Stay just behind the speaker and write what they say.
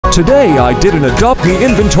Today I did an Adopt Me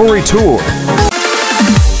inventory tour.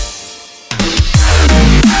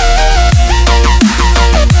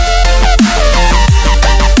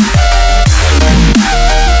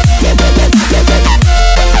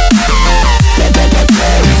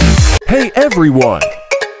 Hey everyone!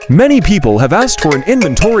 Many people have asked for an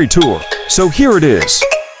inventory tour, so here it is.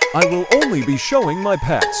 I will only be showing my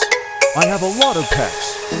pets. I have a lot of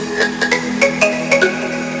pets.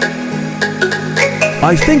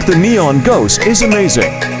 I think the neon ghost is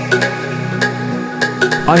amazing.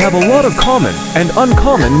 I have a lot of common and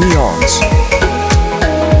uncommon neons.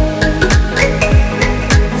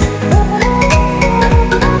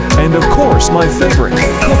 And of course my favorite,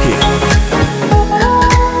 Cookie.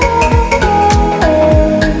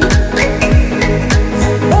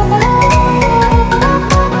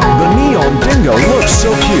 Dingo looks so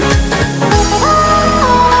cute.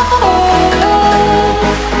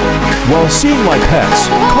 While seeing my pets,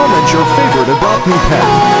 comment your favorite Adopt Me pet.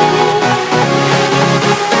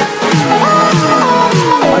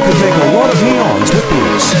 I could make a lot of neons with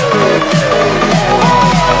these.